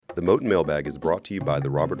The Moton Mailbag is brought to you by the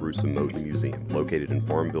Robert Russo Moton Museum, located in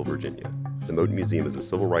Farmville, Virginia. The Moton Museum is a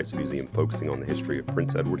civil rights museum focusing on the history of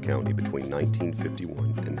Prince Edward County between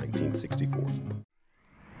 1951 and 1964.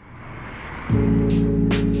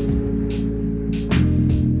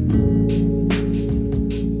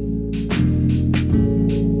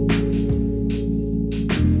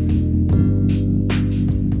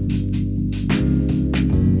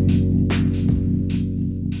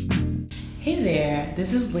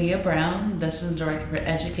 This is Leah Brown, the Assistant Director for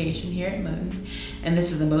Education here at Moton, and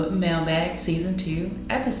this is the Moton Mailbag Season 2,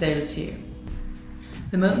 Episode 2.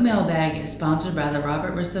 The Moton Mailbag is sponsored by the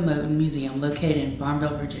Robert Russo Moton Museum located in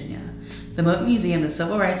Farmville, Virginia. The Moton Museum is a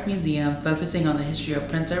civil rights museum focusing on the history of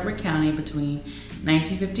Prince Edward County between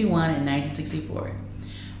 1951 and 1964.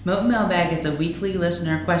 Moton Mailbag is a weekly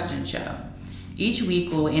listener question show. Each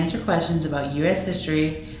week we'll answer questions about U.S.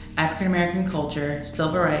 history, African American culture,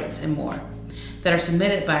 civil rights, and more that are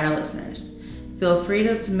submitted by our listeners. Feel free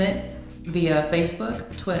to submit via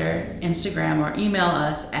Facebook, Twitter, Instagram, or email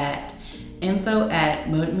us at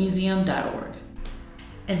info@motonmuseum.org.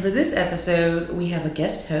 And for this episode, we have a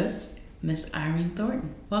guest host, Miss Irene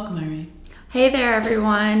Thornton. Welcome, Irene. Hey there,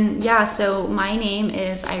 everyone. So my name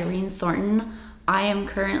is Irene Thornton. I am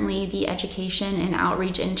currently the Education and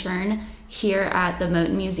Outreach Intern here at the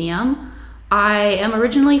Moton Museum. I am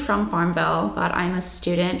originally from Farmville, but I'm a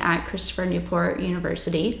student at Christopher Newport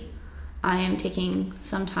University. I am taking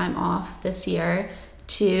some time off this year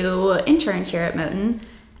to intern here at Moton.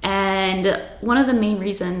 And one of the main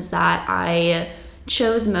reasons that I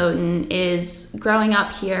chose Moton is growing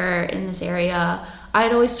up here in this area, I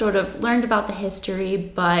had always sort of learned about the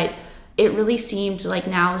history, but it really seemed like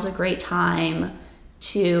now was a great time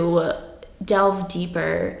to delve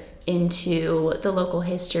deeper into the local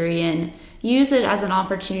history and use it as an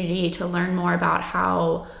opportunity to learn more about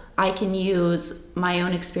how I can use my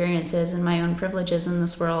own experiences and my own privileges in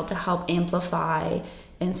this world to help amplify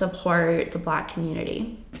and support the Black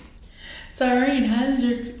community. So Irene, how has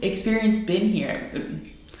your experience been here at Moton?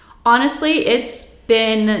 Honestly, it's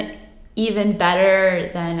been even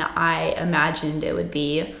better than I imagined it would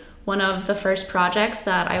be. One of the first projects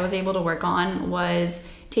that I was able to work on was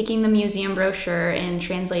taking the museum brochure and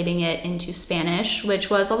translating it into Spanish, which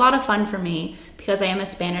was a lot of fun for me because I am a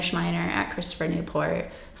Spanish minor at Christopher Newport.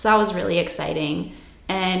 So that was really exciting.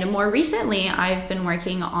 And more recently, I've been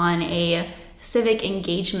working on a civic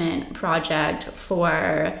engagement project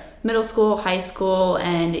for middle school, high school,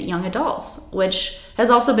 and young adults, which has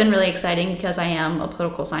also been really exciting because I am a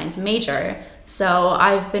political science major. So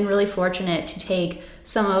I've been really fortunate to take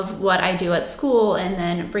some of what I do at school and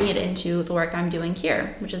then bring it into the work I'm doing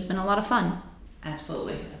here, which has been a lot of fun.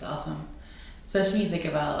 Absolutely, that's awesome. Especially when you think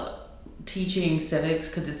about teaching civics,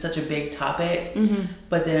 because it's such a big topic,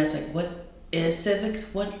 but then it's like, what is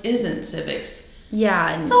civics? What isn't civics?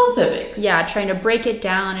 Yeah. It's all civics. Yeah, trying to break it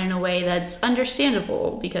down in a way that's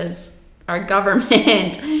understandable because our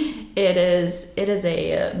government, it is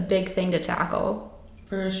a big thing to tackle.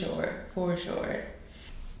 For sure.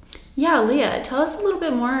 Yeah, Leah, tell us a little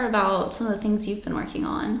bit more about some of the things you've been working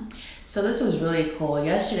on. So this was really cool.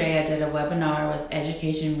 Yesterday I did a webinar with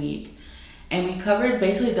Education Week, and we covered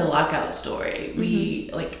basically the lockout story.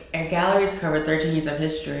 Our galleries covered 13 years of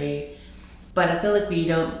history, but I feel like we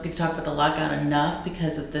don't get to talk about the lockout enough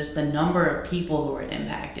because of just the number of people who were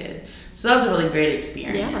impacted. So that was a really great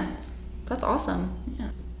experience. Yeah, that's awesome. Yeah.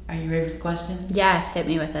 Are you ready for the questions? Yes, hit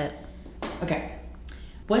me with it. Okay.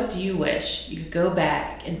 What do you wish you could go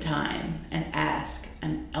back in time and ask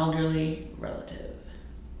an elderly relative?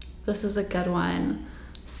 This is a good one.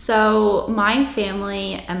 So my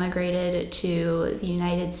family emigrated to the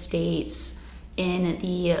United States in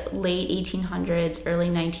the late 1800s, early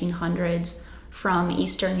 1900s from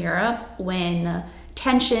Eastern Europe when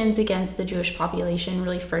tensions against the Jewish population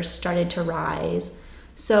really first started to rise.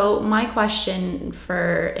 So my question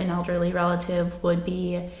for an elderly relative would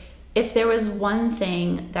be, if there was one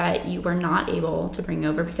thing that you were not able to bring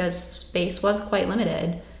over because space was quite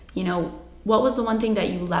limited, what was the one thing that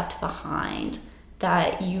you left behind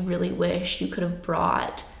that you really wish you could have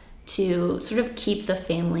brought to sort of keep the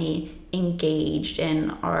family engaged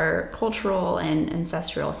in our cultural and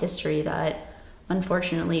ancestral history that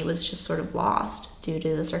unfortunately was just sort of lost due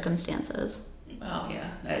to the circumstances? Oh yeah,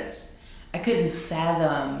 I couldn't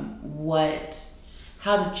fathom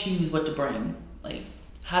how to choose what to bring. Like,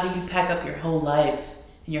 how do you pack up your whole life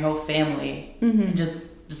and your whole family and just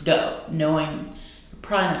go, knowing you're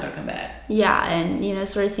probably not going to come back? Yeah, and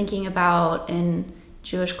sort of thinking about in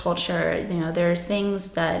Jewish culture, there are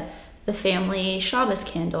things that the family Shabbos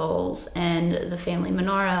candles and the family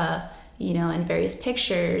menorah, and various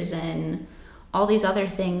pictures and all these other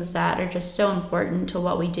things that are just so important to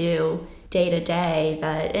what we do day to day,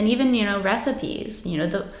 that, and even, recipes,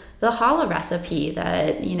 the challah recipe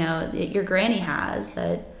that, that your granny has,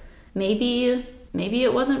 that maybe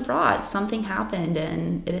it wasn't brought, something happened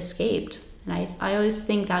and it escaped. And I always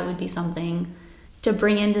think that would be something to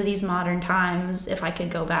bring into these modern times. If I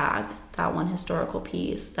could go back, that one historical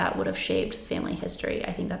piece that would have shaped family history,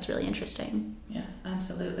 I think that's really interesting. Yeah,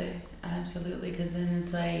 absolutely, because then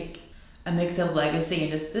it's like a mix of legacy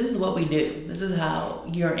and just, this is what we do. This is how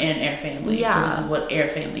you're in Air Family. Yeah. This is what Air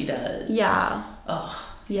Family does. Yeah. Oh.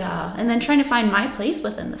 Yeah. And then trying to find my place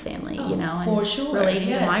within the family, and for sure. relating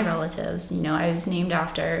Yes. to my relatives. I was named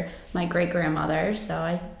after my great-grandmother, so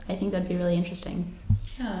I think that'd be really interesting.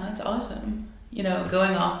 Yeah, that's awesome.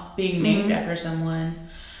 Going off being named after someone,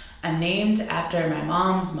 I'm named after my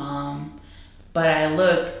mom's mom, but I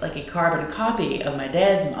look like a carbon copy of my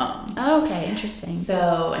dad's mom. Oh, okay, interesting.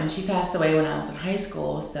 So, and she passed away when I was in high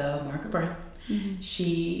school, so Margaret Brown.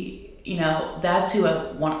 She, that's who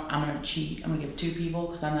I want. I'm going to give 2 people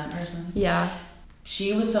because I'm that person. Yeah.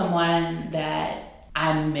 She was someone that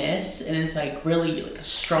I miss, and it's like really like a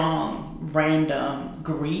strong, random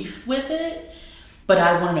grief with it. But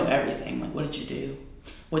I want to know everything. Like, what did you do?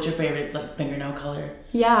 What's your favorite fingernail color?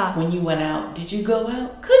 Yeah. When you went out, did you go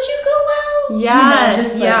out? Could you go out?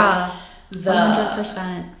 Yes. Yeah.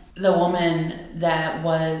 100%. The woman that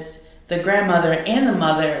was the grandmother and the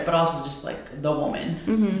mother, but also just like the woman.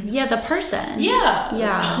 Mm-hmm. Yeah, the person. Yeah.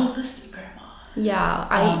 Yeah. The holistic grandma. Yeah,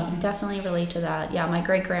 I definitely relate to that. Yeah, my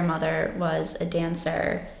great-grandmother was a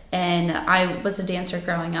dancer, and I was a dancer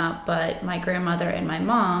growing up, but my grandmother and my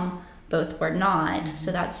mom both were not.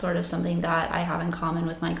 So that's sort of something that I have in common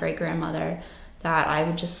with my great-grandmother, that I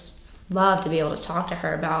would just love to be able to talk to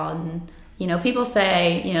her about. And, people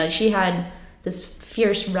say, she had this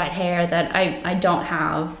fierce red hair that I don't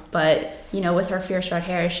have, but, with her fierce red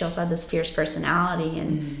hair, she also had this fierce personality.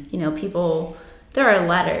 And, people, there are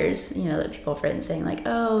letters, that people have written saying like,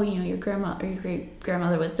 oh, your grandma or your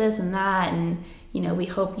great-grandmother was this and that, and, we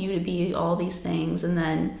hope you to be all these things. And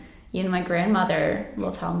then, my grandmother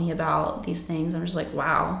will tell me about these things. I'm just like,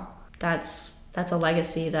 wow, that's a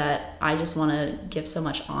legacy that I just want to give so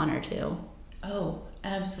much honor to. Oh,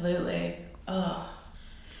 absolutely. Oh,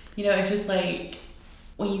 it's just like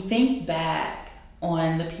when you think back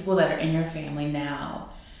on the people that are in your family now,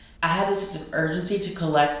 I have this sense of urgency to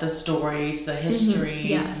collect the stories, the histories,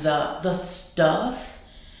 Yes. the stuff.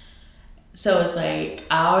 So it's like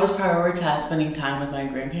I always prioritize spending time with my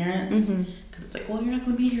grandparents. Because it's like, well, you're not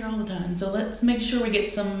going to be here all the time, so let's make sure we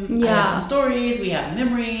get some stories, we have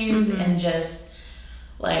memories, and just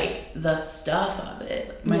like the stuff of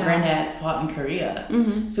it. My granddad fought in Korea,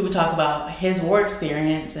 so we talk about his war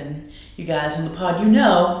experience, and you guys in the pod,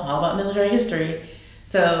 all about military history.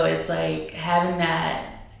 So it's like having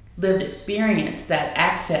that lived experience, that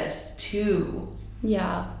access to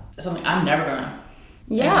something I'm never gonna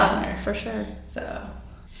encounter. For sure. So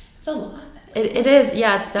it's a lot. It is,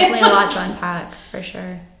 it's definitely a lot to unpack, for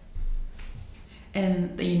sure.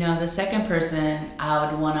 And, the second person I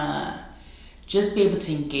would want to just be able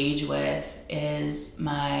to engage with is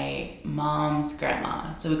my mom's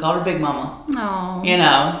grandma. So we call her Big Mama. Oh.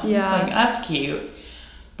 It's like, that's cute.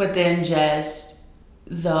 But then just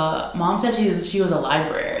the mom said she was a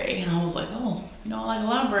library. And I was like, oh, I like a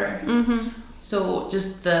library. So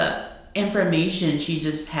just the information she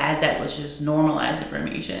just had that was just normalized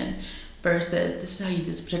information. Versus, this is how you do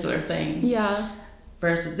this particular thing. Yeah.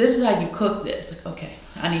 Versus, this is how you cook this. Like, okay,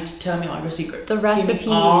 I need to tell me all your secrets. The recipes. Give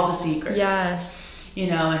me all the secrets. Yes.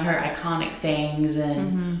 And her iconic things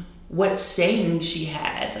and what sayings she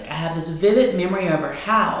had. Like, I have this vivid memory of her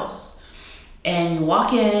house. And you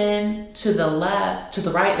walk in to the left, to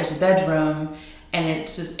the right, there's a bedroom. And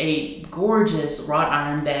it's just a gorgeous wrought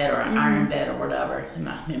iron bed or an iron bed or whatever in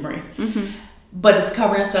my memory. But it's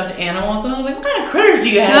covered in stuffed animals, and I was like, what kind of critters do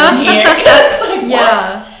you have in here? It's like,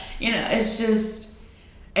 it's just,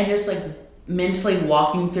 and just like mentally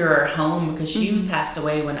walking through her home, because she passed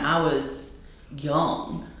away when I was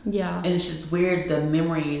young. Yeah. And it's just weird, the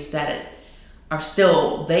memories that are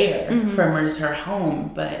still there from just her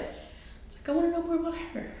home, but it's like, I want to know more about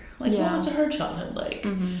her. Like, what was her childhood like?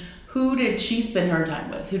 Who did she spend her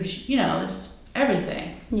time with? Who did she, just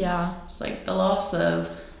everything. Yeah. It's like the loss of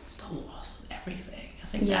everything. I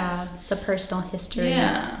think that's the personal history.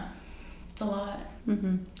 Yeah, it's a lot.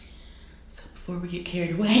 So before we get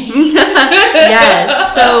carried away,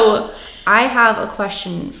 yes. So I have a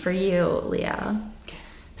question for you, Leah. Okay.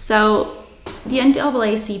 So the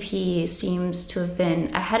NAACP seems to have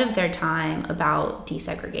been ahead of their time about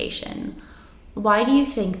desegregation. Why do you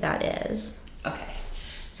think that is? Okay,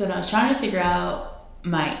 so So when I was trying to figure out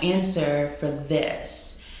my answer for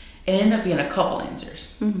this, it ended up being a couple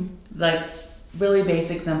answers. Like, really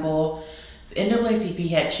basic, simple. The NAACP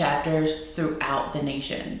had chapters throughout the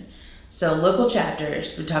nation. So local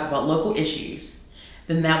chapters would talk about local issues.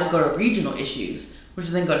 Then that would go to regional issues, which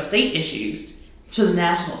would then go to state issues, to the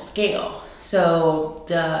national scale. So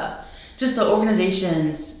just the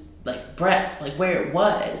organization's like breadth, like where it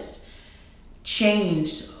was,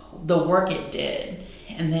 changed the work it did.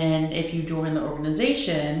 And then if you join the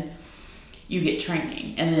organization, you get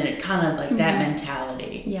training. And then it kind of like that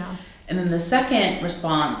mentality. Yeah. And then the second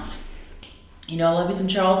response, I love you some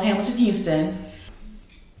Charles Hamilton Houston.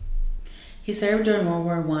 He served during World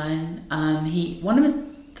War I. One of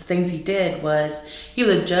the things he did was he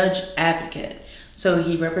was a judge advocate. So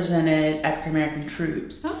he represented African American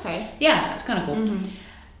troops. Okay. Yeah, it's kind of cool.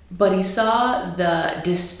 But he saw the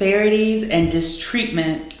disparities and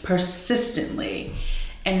distreatment persistently.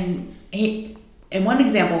 And in one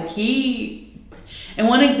example, he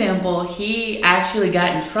actually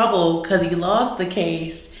got in trouble because he lost the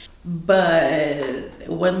case, but it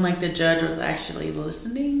wasn't like the judge was actually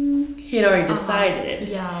listening. He had already decided.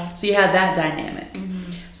 Yeah. So you had that dynamic.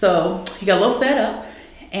 So he got a little fed up,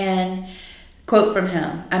 and quote from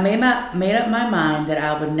him, I made up my mind that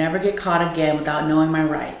I would never get caught again without knowing my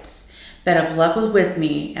rights. That if luck was with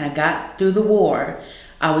me and I got through the war,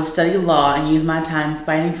 I would study law and use my time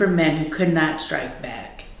fighting for men who could not strike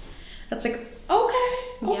back. That's like, okay,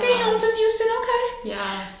 Hamilton Houston, okay.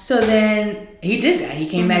 Yeah. So then he did that. He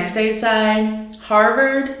came back stateside,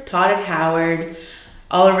 Harvard, taught at Howard,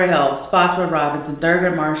 Oliver Hill, Spotswood Robinson,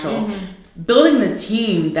 Thurgood Marshall, building the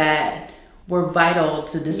team that were vital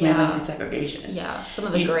to dismantling desegregation. Yeah, some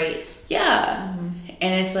of the greats. Yeah.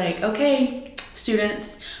 And it's like, okay,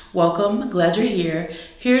 students, welcome, glad you're here.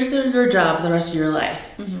 Here's your job for the rest of your life.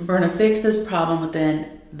 We're going to fix this problem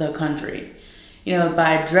within the country.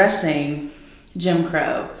 By addressing Jim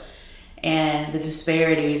Crow and the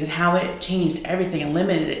disparities and how it changed everything and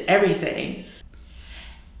limited everything.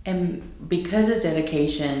 And because his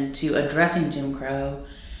dedication to addressing Jim Crow,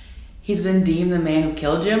 he's been deemed the man who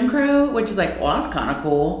killed Jim Crow, which is like, well, that's kind of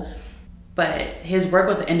cool. But his work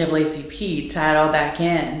with the NAACP tied it all back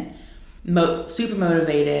in. Super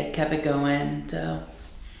motivated, kept it going. So,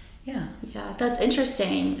 yeah. Yeah, that's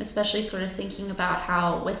interesting, especially sort of thinking about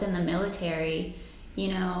how within the military,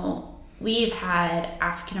 we've had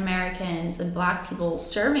African Americans and Black people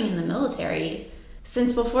serving in the military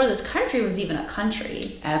since before this country was even a country.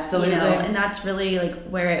 Absolutely. And that's really like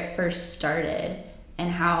where it first started,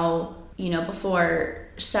 and how, before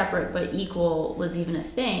separate but equal was even a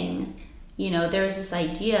thing, there was this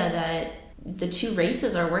idea that the two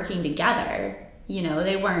races are working together.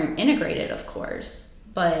 They weren't integrated, of course,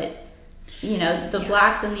 but the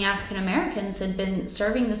Blacks and the African Americans had been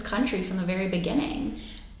serving this country from the very beginning,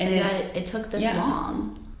 and that it took this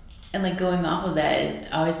long. And like going off of that,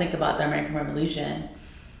 I always think about the American Revolution,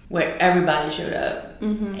 where everybody showed up,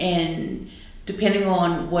 and depending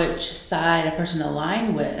on which side a person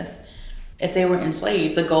aligned with, if they were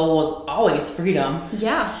enslaved, the goal was always freedom.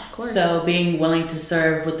 Yeah, of course. So being willing to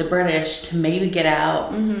serve with the British to maybe get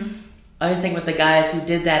out. I always think with the guys who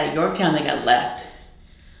did that at Yorktown, they got left.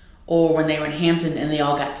 Or when they were in Hampton and they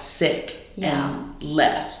all got sick and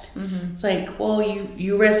left. It's like, well,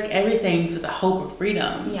 you risk everything for the hope of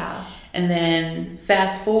freedom. Yeah. And then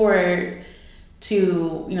fast forward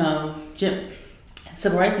to,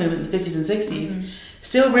 civil rights movement in the 50s and 60s,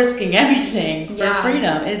 still risking everything for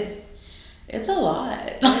freedom. It's a lot.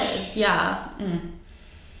 It is, yeah.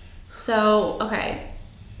 So, okay,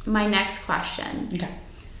 my next question. Okay.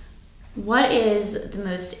 What is the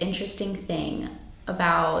most interesting thing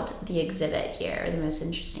about the exhibit here, the most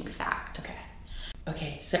interesting fact?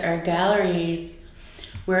 Okay, so our galleries,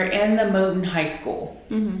 we're in the Moton High School.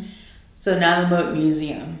 So now the Moton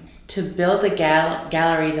Museum. To build the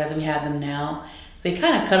galleries as we have them now, they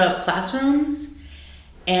kind of cut up classrooms.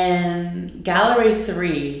 And Gallery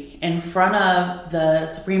 3, in front of the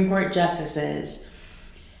Supreme Court justices,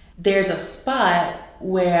 there's a spot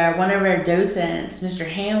where one of our docents, Mr.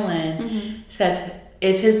 Hamlin, says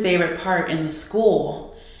it's his favorite part in the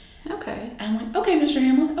school. Okay. I'm like, okay, Mr.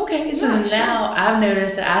 Hamlin, okay. So now I've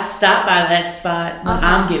noticed that I stop by that spot when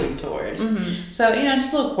I'm giving tours. So,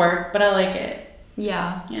 just a little quirk, but I like it.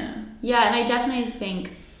 Yeah. Yeah. Yeah, and I definitely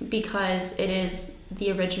think because it is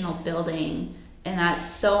the original building and that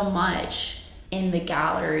so much in the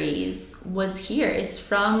galleries was here. It's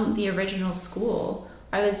from the original school.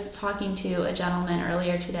 I was talking to a gentleman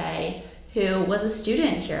earlier today who was a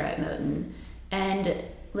student here at Moton, and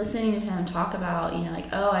listening to him talk about,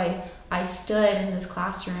 I stood in this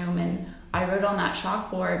classroom and I wrote on that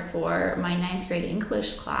chalkboard for my 9th grade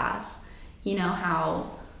English class,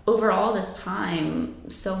 how over all this time,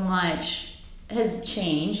 so much has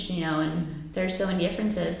changed, and there's so many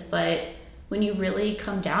differences. But when you really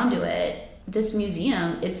come down to it, this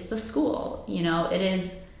museum, it's the school, it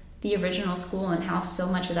is the original school, and how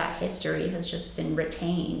so much of that history has just been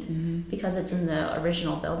retained because it's in the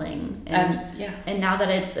original building. And, and now that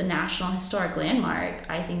it's a National Historic Landmark,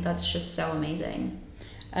 I think that's just so amazing.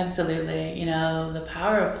 Absolutely. The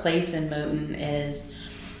power of place in Moton is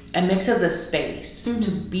a mix of the space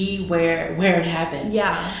to be where it happened.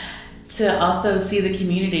 Yeah. To also see the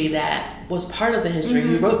community that was part of the history.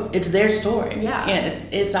 Who wrote, it's their story. Yeah.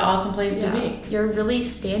 And it's an awesome place to be. You're really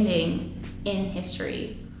standing in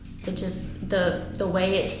history. It just, the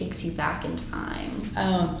way it takes you back in time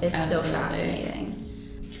is so fascinating.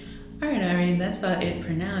 All right, Irene, that's about it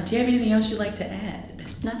for now. Do you have anything else you'd like to add?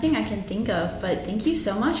 Nothing I can think of, but thank you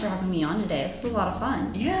so much for having me on today. This was a lot of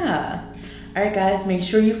fun. Yeah. All right, guys, make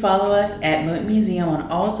sure you follow us at Moton Museum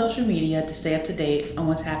on all social media to stay up to date on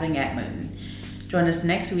what's happening at Moton. Join us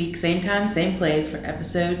next week, same time, same place, for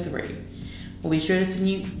episode 3. We'll be sure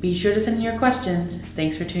to send in your questions.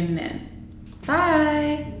 Thanks for tuning in.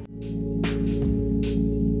 Bye.